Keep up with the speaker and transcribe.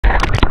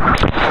আসসালামু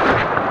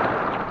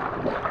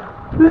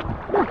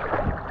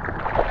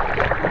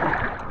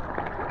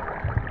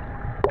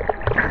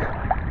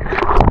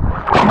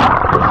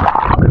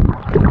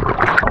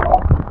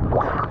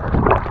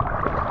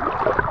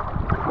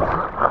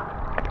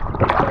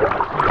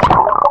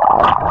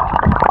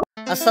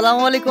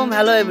আলাইকুম,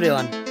 hello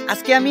everyone.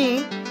 আজকে আমি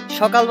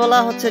সকালবেলা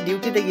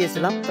ডিউটিতে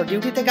গিয়েছিলাম। তো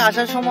ডিউটি থেকে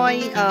আসার সময়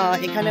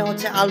এখানে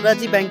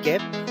আলরাজি ব্যাংকে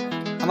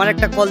আমার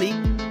একটা কলিগ,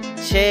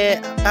 সে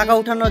টাকা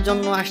উঠানোর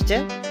জন্য আসছে।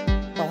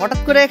 তো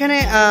হঠাৎ করে এখানে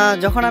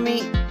যখন আমি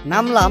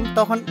নামলাম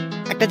তখন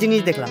একটা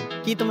জিনিস দেখলাম।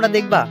 কি তোমরা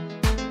দেখবা?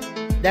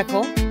 দেখো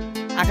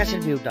আকাশের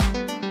ভিউটা,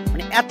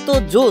 মানে এত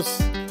জোস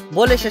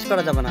বলে শেষ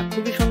করা যাবে না।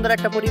 খুবই সুন্দর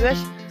একটা পরিবেশ।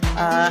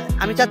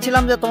 আমি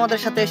চাচ্ছিলাম যে তোমাদের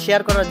সাথে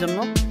শেয়ার করার জন্য,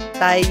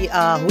 তাই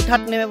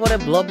হুটহাট নেমে পড়ে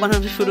ব্লগ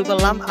বানানো শুরু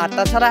করলাম। আর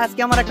তাছাড়া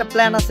আজকে আমার একটা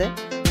প্ল্যান আছে।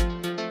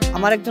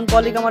 আমার একজন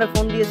কলিগ আমার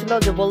ফোন দিয়েছিল,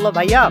 যে বলল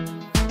ভাইয়া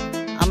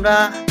আমরা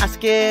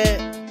আজকে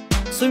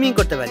সুইমিং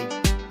করতে পারি।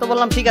 তো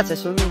বললাম ঠিক আছে,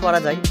 সুইমিং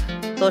করা যায়।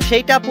 তো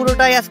সেইটা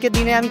পুরোটাই আজকে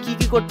দিনে আমি কি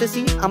কি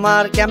করতেছি,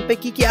 আমার ক্যাম্পে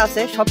কি কি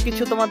আছে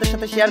সবকিছু তোমাদের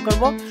সাথে শেয়ার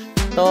করব।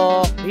 তো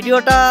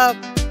ভিডিওটা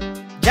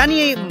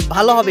জানিয়ে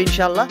ভালো হবে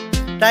ইনশাল্লাহ।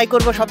 ট্রাই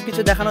করব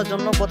সবকিছু দেখানোর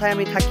জন্য, কোথায়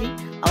আমি থাকি,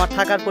 আমার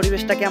থাকার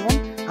পরিবেশটা কেমন,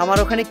 আমার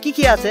ওখানে কি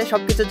কি আছে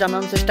সবকিছু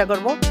জানানোর চেষ্টা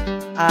করব।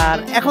 আর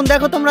এখন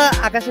দেখো তোমরা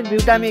আকাশের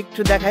ভিউটা আমি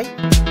একটু দেখাই।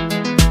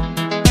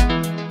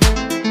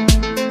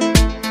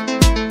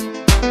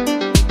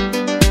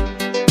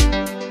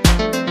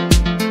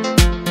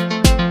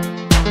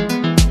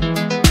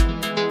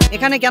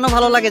 এখানে কেন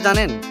ভালো লাগে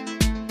জানেন?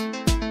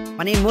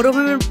 মানে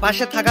মরুভূমির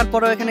পাশে থাকার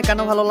পরেও এখানে কেন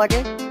ভালো লাগে,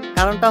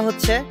 কারণটা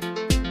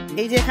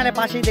এই যে এখানে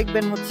পাশেই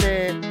দেখবেন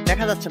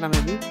দেখা যাচ্ছে না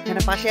মেবি,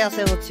 এখানে পাশে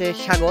আছে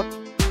সাগর।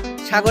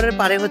 সাগরের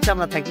পাড়ে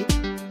আমরা থাকি।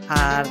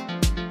 আর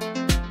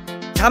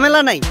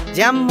ঝামেলা নাই,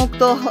 জ্যাম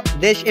মুক্ত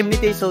দেশ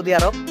এমনিতেই সৌদি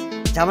আরব,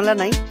 ঝামেলা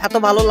নাই। এত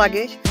ভালো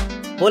লাগে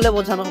বলে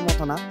বোঝানোর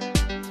মতো না।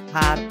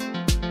 আর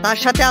তার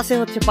সাথে আছে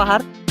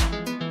পাহাড়।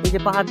 এই যে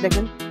পাহাড়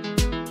দেখেন,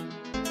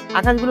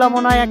 আকাশগুলা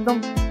মনে হয় একদম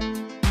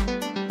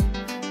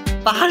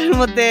পাহাড়ের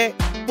মধ্যে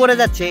পড়ে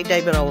যাচ্ছে, এই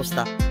টাইপের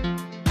অবস্থা।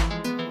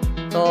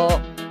 তো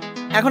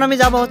এখন আমি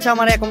যাবো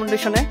আমার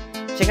অ্যাকোমোডেশনে।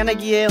 সেখানে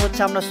গিয়ে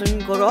আমরা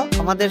সুইমিং করবো।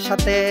 আমাদের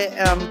সাথে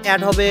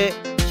অ্যাড হবে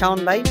শাওন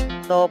ভাই।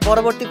 তো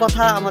পরবর্তী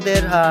কথা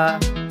আমাদের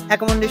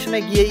অ্যাকোমোডেশনে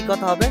গিয়েই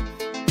কথা হবে।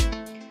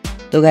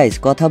 তো গাইস,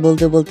 কথা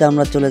বলতে বলতে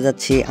আমরা চলে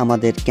যাচ্ছি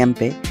আমাদের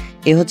ক্যাম্পে।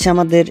 এ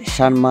আমাদের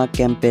শার্মা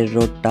ক্যাম্পের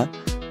রোডটা।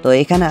 তো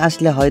এখানে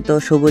আসলে হয়তো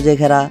সবুজে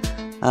ঘেরা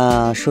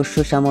শস্য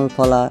শ্যামল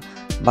ফলা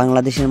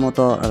বাংলাদেশের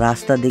মতো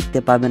রাস্তা দেখতে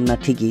পাবেন না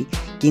ঠিকই,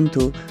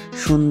 কিন্তু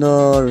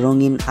সুন্দর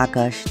রঙিন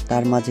আকাশ,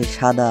 তার মাঝে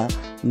সাদা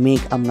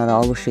মেঘ আপনারা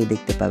অবশ্যই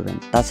দেখতে পাবেন।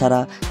 তাছাড়া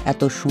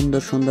এত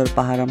সুন্দর সুন্দর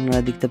পাহাড় আপনারা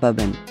দেখতে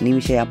পাবেন,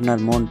 নিমিষে আপনার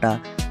মনটা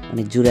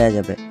মানে জুড়ে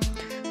যাবে।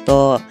 তো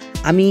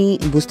আমি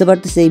বুঝতে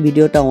পারতেছি এই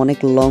ভিডিওটা অনেক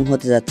লং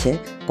হতে যাচ্ছে,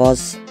 কজ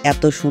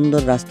এত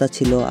সুন্দর রাস্তা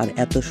ছিল আর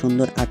এত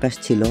সুন্দর আকাশ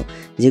ছিল,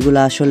 যেগুলো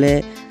আসলে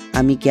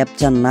আমি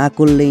ক্যাপচার না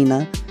করলেই না।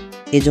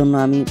 এজন্য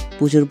আমি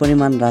প্রচুর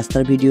পরিমাণ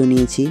রাস্তার ভিডিও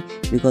নিয়েছি,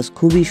 বিকজ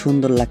খুবই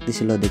সুন্দর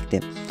লাগতেছিল দেখতে।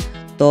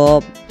 তো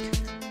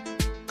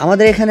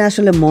আমাদের এখানে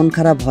আসলে মন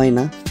খারাপ হয়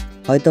না,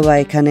 হয়তোবা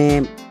এখানে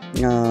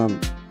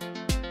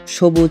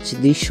সবুজ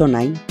দৃশ্য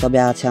নাই, তবে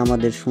আছে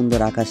আমাদের সুন্দর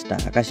আকাশটা।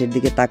 আকাশের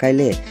দিকে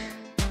তাকাইলে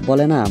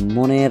বলে না,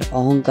 মনের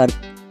অহংকার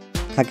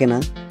থাকে না,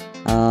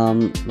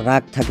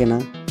 রাগ থাকে না।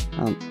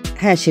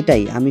 হ্যাঁ,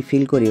 সেটাই আমি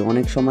ফিল করি।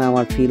 অনেক সময়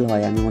আমার ফিল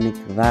হয় আমি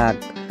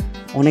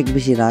অনেক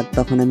বেশি রাগ,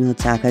 তখন আমি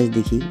আকাশ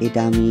দেখি।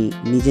 এটা আমি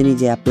নিজে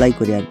নিজে অ্যাপ্লাই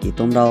করি আর কি।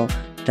 তোমরাও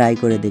ট্রাই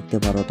করে দেখতে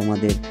পারো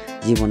তোমাদের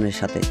জীবনের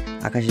সাথে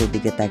আকাশের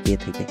দিকে তাকিয়ে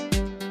থেকে।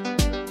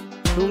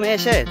 রুমে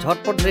এসে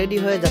ঝটপট রেডি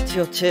হয়ে যাচ্ছি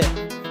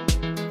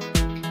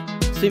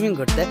সুইমিং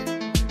করতে।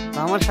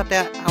 আমার সাথে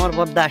আমার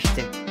বড়দা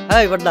আসছে।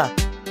 হ্যাঁ বড়দা,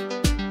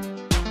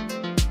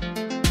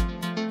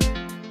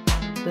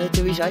 তো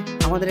বিষয়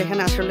আমাদের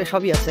এখানে আসলে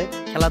সবই আছে।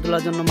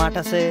 খেলাধুলার জন্য মাঠ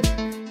আছে,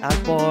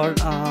 তারপর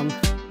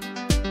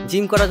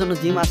জিম করার জন্য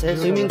জিম আছে,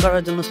 সুইমিং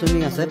করার জন্য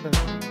সুইমিং আছে।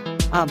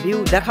 ভিউ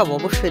দেখাবো,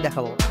 অবশ্যই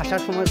দেখাবো।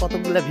 আসার সময়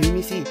কতগুলো ভিউ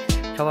নিছি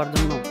সবার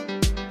জন্য।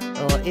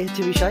 তো এই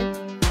বিষয়।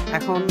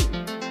 এখন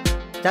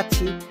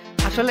যাচ্ছি।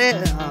 আসলে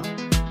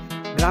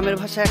গ্রামের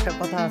ভাষায় একটা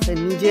কথা আছে,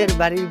 নিজের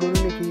বাড়ির গরু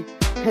নাকি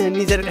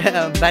নিজের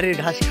বাড়ির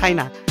ঘাস খায়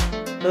না।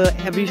 তো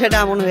বিষয়টা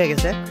এমন হয়ে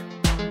গেছে।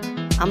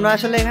 আমরা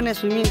আসলে এখানে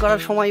সুইমিং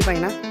করার সময় পাই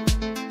না।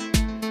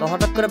 তো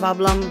হঠাৎ করে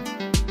ভাবলাম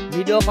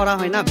ভিডিও করা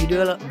হয় না,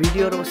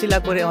 ভিডিওর ওসিলা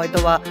করে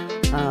হয়তোবা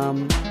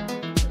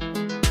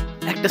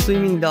একটা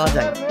সুইমিং দেওয়া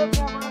যায়।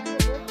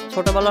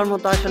 ছোটবেলার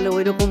মতো আসলে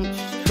ওই রকম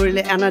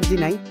শরীরে এনার্জি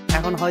নাই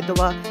এখন।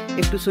 হয়তোবা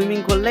একটু সুইমিং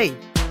করলেই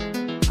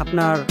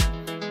আপনার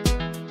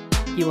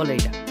কি বলে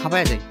এটা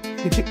হাঁপায় যায়।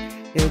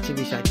 এই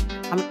বিষয়।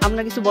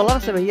 আপনার কিছু বলার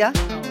আছে ভাইয়া?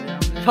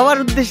 সবার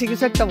উদ্দেশ্যে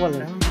কিছু একটা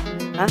বলেন।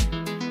 হ্যাঁ,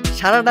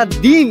 সারাটা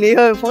দিন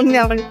এইভাবে ফোন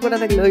নিয়ে আমাকে করে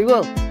থাকলে হইব?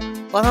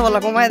 কথা বলা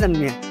কমায় দেন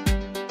মিয়া।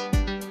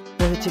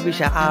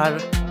 বিষয়। আর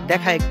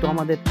দেখা একটু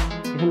আমাদের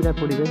এখানকার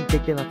পরিবেশ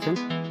দেখতে পাচ্ছেন,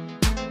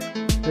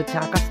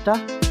 আকাশটা,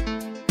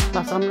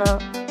 প্লাস আমরা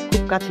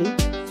খুব কাছেই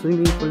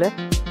সুইমিং পুলে।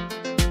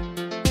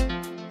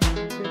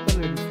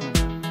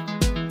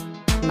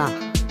 না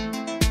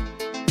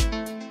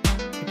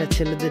এটা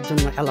ছেলেদের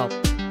জন্য অ্যালাউ।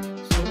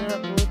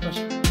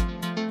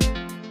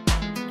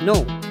 নো,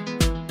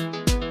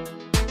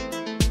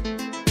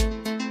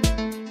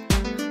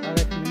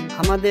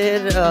 আমাদের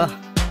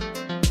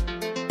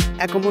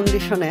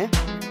অ্যাকোমোডেশনে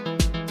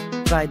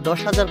প্রায়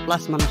 10,000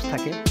 প্লাস মানুষ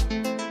থাকে।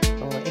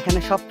 তো এখানে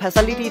সব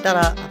ফ্যাসিলিটি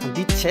তারা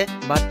দিচ্ছে,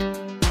 বাট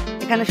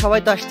এখানে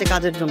সবাই তো আসছে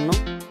কাজের জন্য।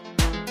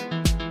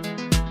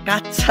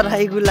 কাজ ছাড়া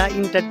এগুলা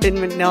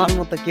এন্টারটেনমেন্ট নেওয়ার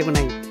মতো কেউ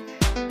নাই।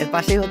 এর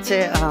পাশেই হচ্ছে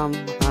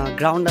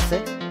গ্রাউন্ড আছে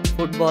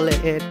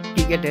ফুটবলের,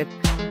 ক্রিকেটের।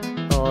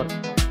 তো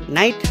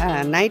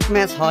নাইট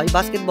ম্যাচ হয়,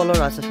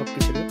 বাস্কেটবলেরও আছে, সব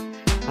কিছু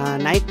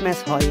নাইট ম্যাচ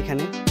হয়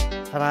এখানে।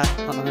 তারা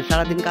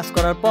সারাদিন কাজ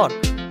করার পর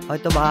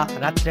হয়তো বা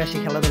রাত্রে আসি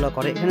খেলাধুলা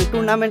করে। এখানে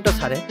টুর্নামেন্টও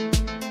ছাড়ে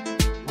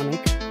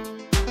অনেক।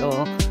 তো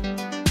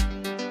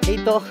এই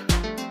তো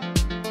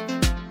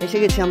এসে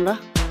গেছি আমরা।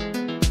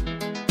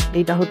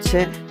 এইটা হচ্ছে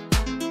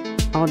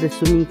আমাদের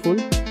সুইমিং পুল।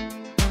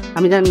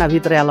 আমি জানি না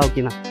ভিতরে অ্যালাউ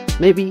কিনা,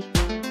 মেবি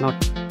নট।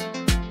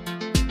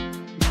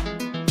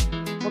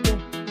 ওকে,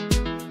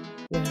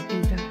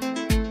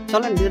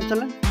 চলেন ভিতরে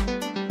চলেন।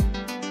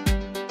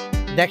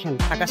 দেখেন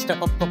আকাশটা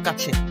কত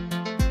কাছে।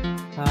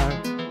 আর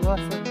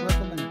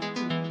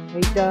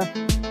এইটা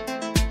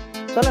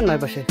চলেন নয়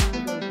পাশে।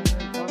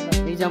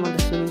 এই যে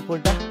আমাদের সুইমিং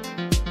পুলটা,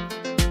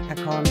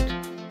 এখন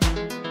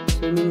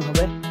সুইমিং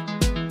হবে।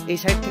 এই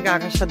সাইড থেকে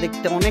আকাশটা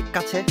দেখতে অনেক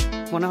কাছে,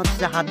 মনে হচ্ছে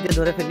যে হাত দিয়ে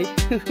ধরে ফেলি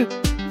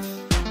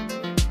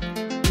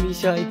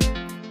বিষয়।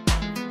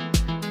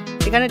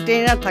 এখানে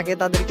ট্রেনার থাকে,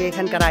 তাদেরকে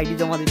এখানকার আইডি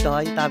জমা দিতে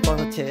হয়, তারপর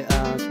হচ্ছে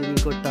সুইমিং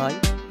করতে হয়।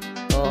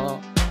 তো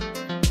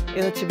এ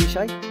হচ্ছে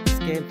বিষয়।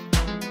 স্কেল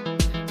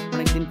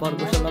অনেকদিন পর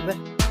গোসল হবে।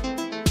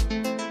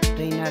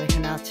 ট্রেনার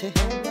এখানে আছে।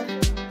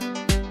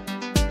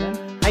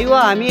 আইওয়া,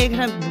 আমি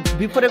এখানে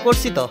বিফোরে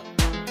করছি তো।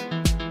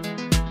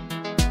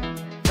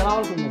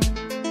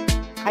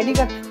 ID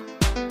card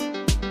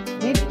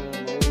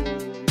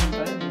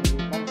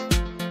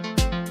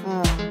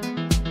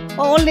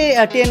only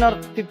 10 or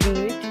 15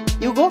 minutes.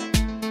 You go?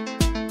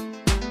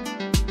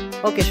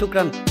 Okay,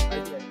 shukran.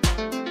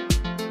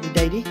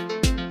 Diary.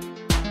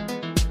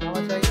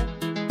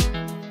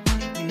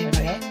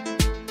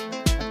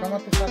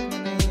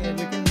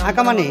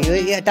 Akama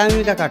nahi,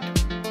 Tamimi ka cut.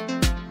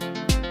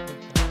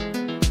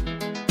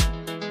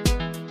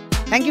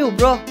 Thank you,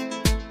 bro.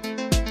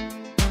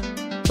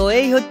 তো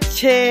এই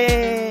হচ্ছে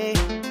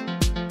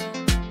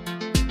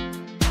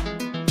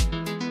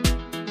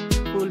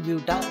ফুল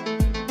ভিউটা।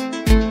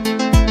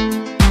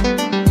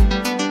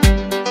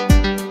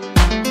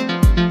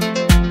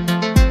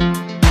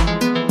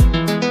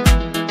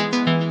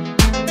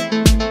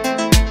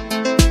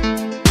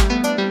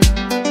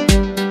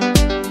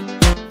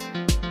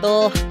 তো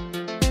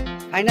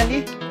ফাইনালি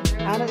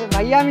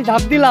ভাইয়া আমি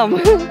ঝাঁপ দিলাম।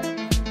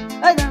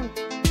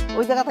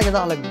 ওই জায়গা থেকে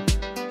যাওয়া লাগবে।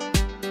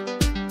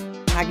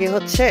 আগে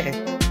হচ্ছে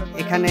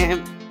এখানে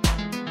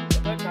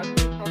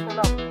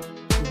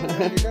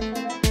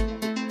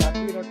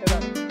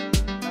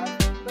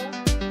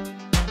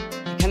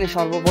এখানে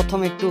সর্বপ্রথম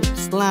একটু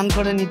স্নান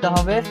করে নিতে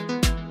হবে।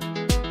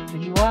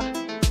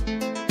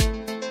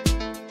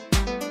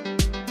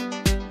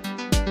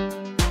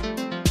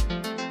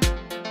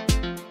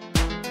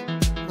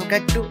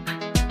 একটু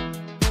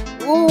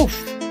উফ,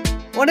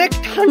 অনেক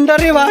ঠান্ডা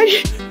রে ভাই।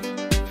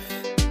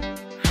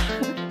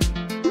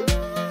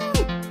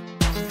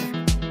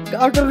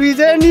 আউটার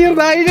রিজন নিয়ে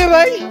বাইরে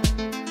ভাই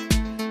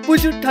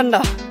প্রচুর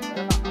ঠান্ডা।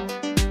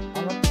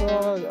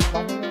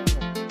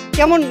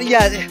 কেমন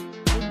ইয়া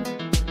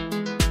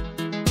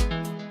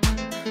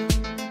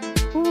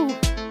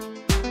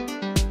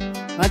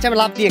আচ্ছা, আমি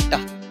লাভ দিই একটা,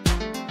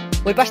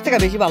 ওই পাশ থেকে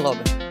বেশি ভালো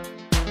হবে।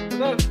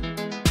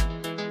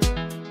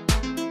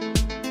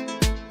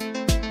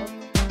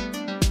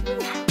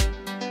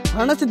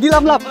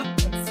 দিলাম লাভ।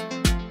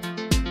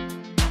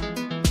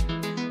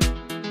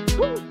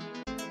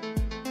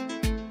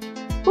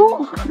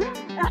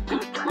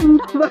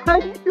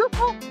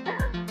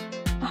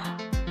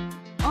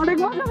 অনেক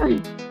মজা ভাই।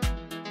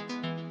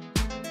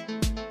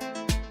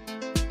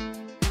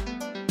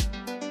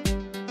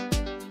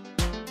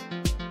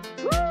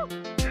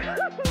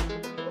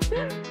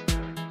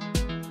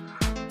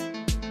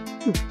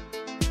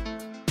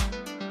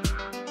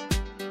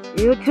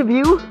 এই হচ্ছে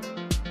ভিউ।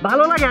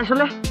 ভালো লাগে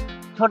আসলে।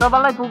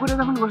 ছোটবেলায় পুকুরে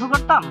যখন গোসল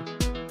করতাম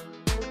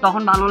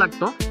তখন ভালো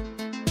লাগতো।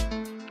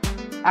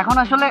 এখন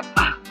আসলে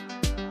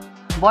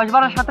বয়স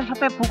বাড়ার সাথে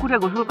সাথে পুকুরে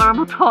গোসল করার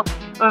মতো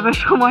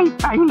সময়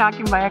পাই না,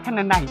 কিংবা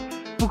এখানে নাই,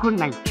 পুকুর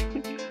নাই।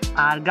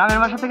 আর গ্রামের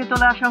বাসা থেকে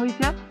চলে আসা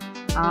হয়েছে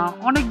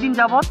অনেক দিন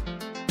যাবৎ।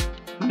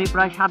 আমি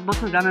প্রায় 7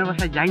 বছর গ্রামের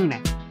বাসায় যাই না,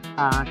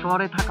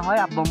 শহরে থাকা হয়।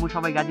 আব্বু আম্মু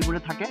সবাই গাজীপুরে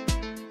থাকে।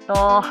 তো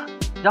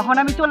যখন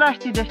আমি চলে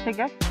আসছি দেশ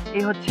থেকে,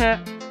 এই হচ্ছে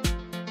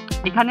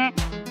এখানে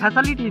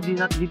ফ্যাসিলিটি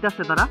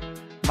দিতেছে তারা,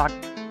 বাট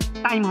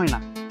টাইম হয় না।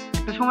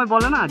 একটা সময়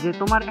বলে না যে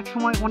তোমার এক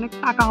সময় অনেক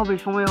টাকা হবে,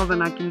 সময় হবে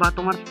না, কিংবা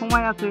তোমার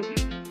সময় আছে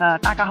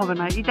টাকা হবে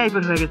না, এই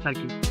টাইপের হয়ে গেছে আর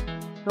কি।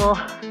 তো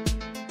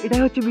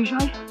এটাই হচ্ছে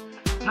বিষয়।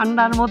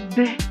 ঠান্ডার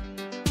মধ্যে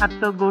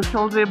এত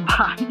গোসল রে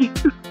ভাই।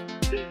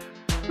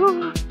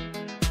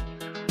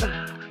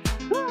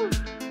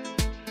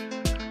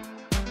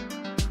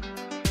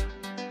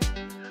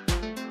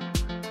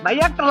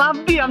 ভাইয়া একটা লাভ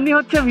দিই, আপনি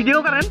হচ্ছে ভিডিও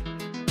করেন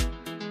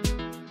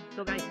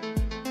তো গাইস,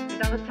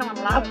 এটা হচ্ছে আমার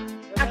লাভ,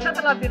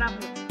 একসাথে লাভ দিন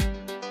আপনি।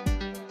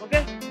 ওকে,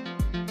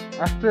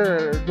 আস্তে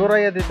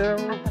দৌড়াইয়া দিতে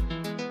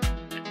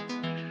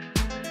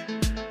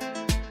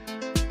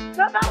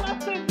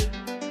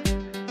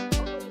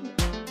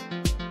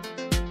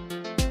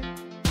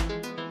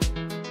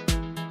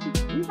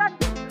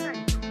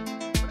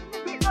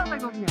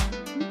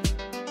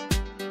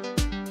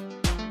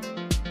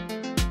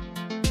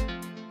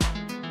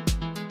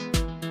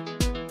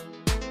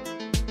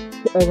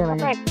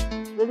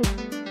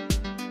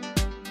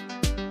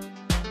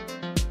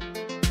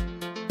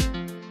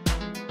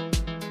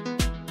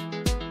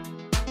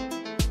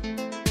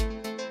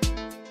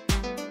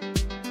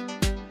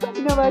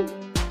ভাই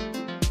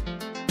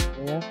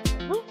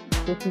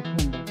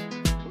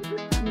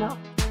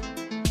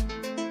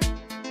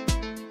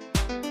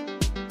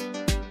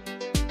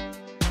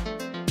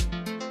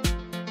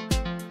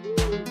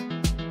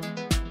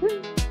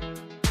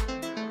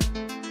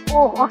ও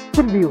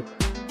অস্থির ভিউ,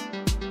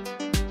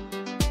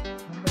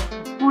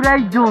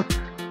 পুরাই জোস।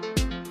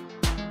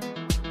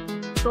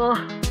 তো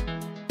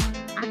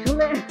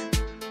আসলে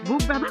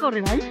বুক ব্যথা করে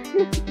ভাই,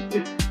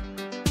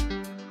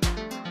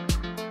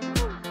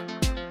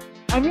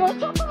 আমি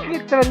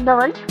দেখতে পারি না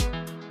ভাই।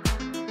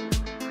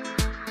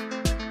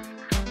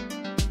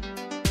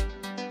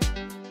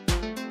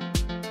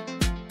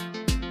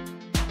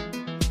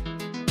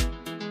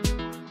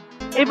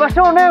 এই পাশে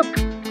অনেক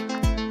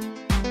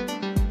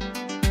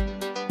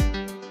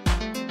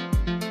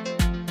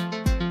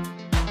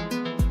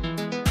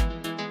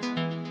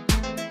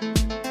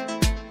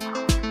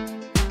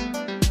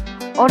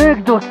অনেক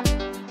জোস।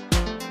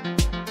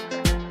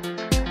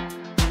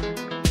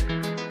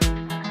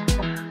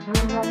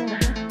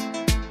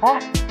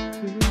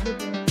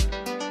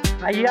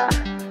 ভাইয়া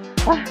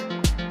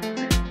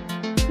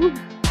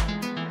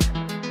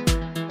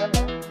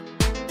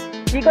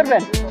কি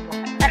করবেন?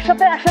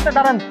 একসাথে একসাথে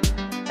দাঁড়ান,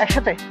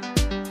 একসাথে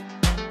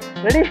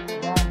রেডি?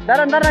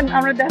 দাঁড়ান দাঁড়ান,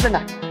 আমরা দেখবে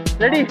না।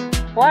 রেডি,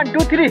 1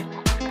 2 3।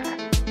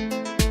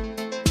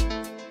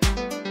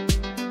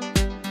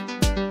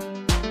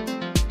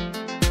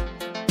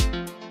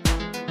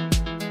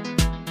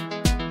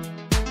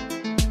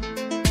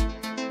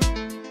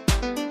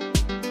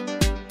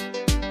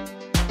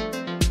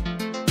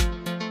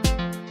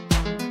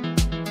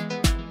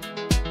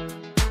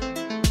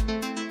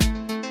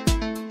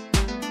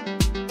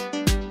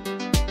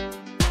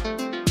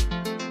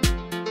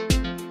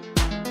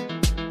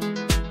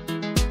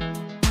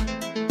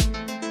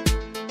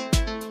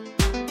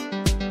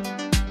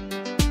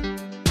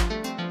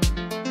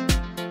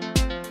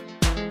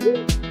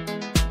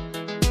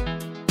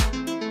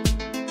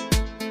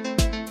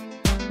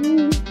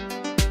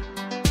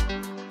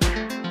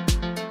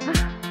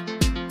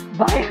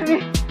 ভাই আমি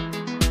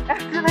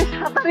একসাথে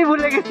সাঁতারই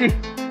ভুলে গেছি,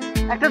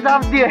 একটা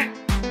জাম্প দিয়ে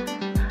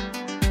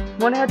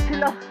মনে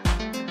হচ্ছিল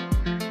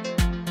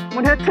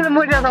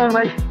মরে যাবো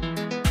ভাই।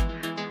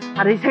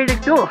 আর এই সাইড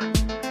একটু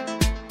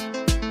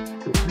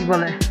কি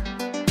বলে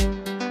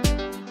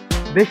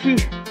বেশি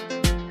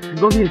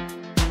গভীর।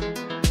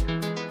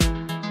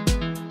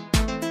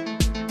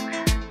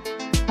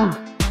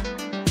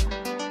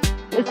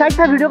 এই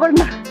সাইডটা ভিডিও করেন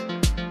না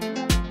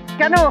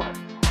কেন?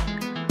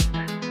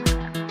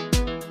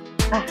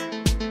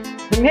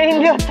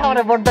 মেইনলি হচ্ছে আমার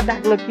বড়টা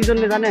ডাকলো কি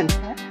জন্য জানেন?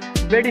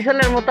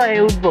 বেডিসেলের মতো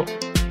উঠবো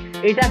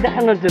এইটা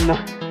দেখানোর জন্য।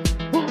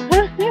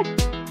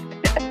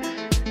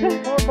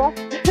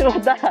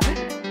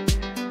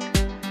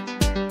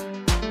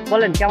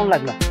 বলেন কেমন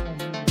লাগলো?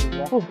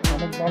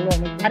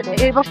 আর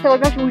এই বস্তা ওই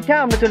পাশে উঠে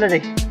আমরা চলে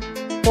যাই।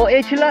 তো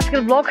এই ছিল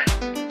আজকের ব্লগ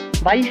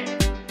ভাই।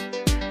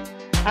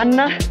 আর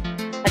না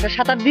একটা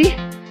সাঁতার দিই,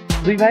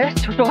 দুই ভাইয়ের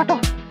ছোটখাটো,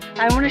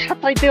 আমি মনে হয়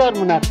সাঁতারাইতে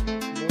পারবো না।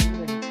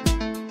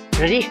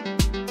 রেডি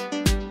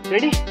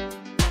রেডি,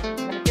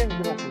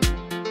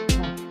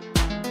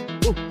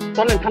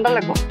 চলেন, ঠান্ডা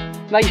লাগবো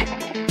ভাই।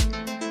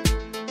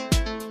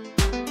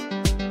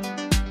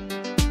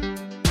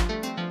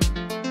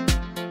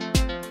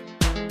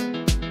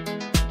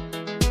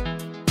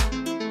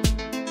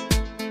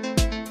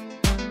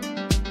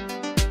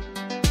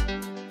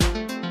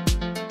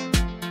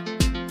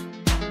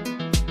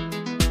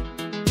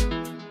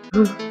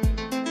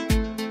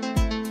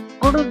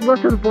 অনেক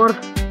বছর পর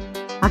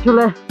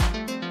আসলে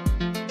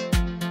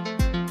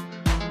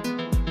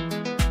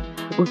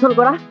গোসল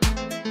করা।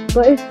 তো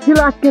এই ছিল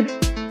আজকের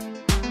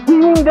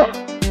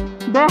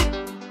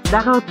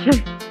দেখা হচ্ছে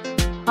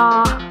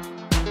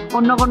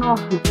অন্য কোনো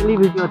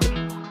ভিডিওতে।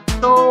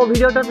 তো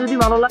ভিডিওটা যদি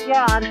ভালো লাগে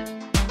আর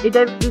এই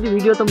টাইপের যদি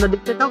ভিডিও তোমরা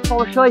দেখতে চাও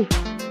অবশ্যই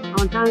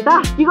আমার চ্যানেলটা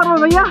কি করবো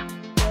ভাইয়া,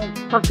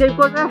 সাবস্ক্রাইব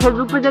করবে।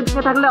 ফেসবুক পেজে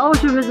দিকে থাকলে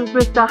অবশ্যই ফেসবুক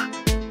পেজটা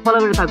ফলো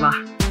করে থাকবা।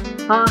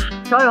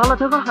 সবাই ভালো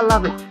থেকো, আল্লাহ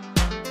হাফেজ।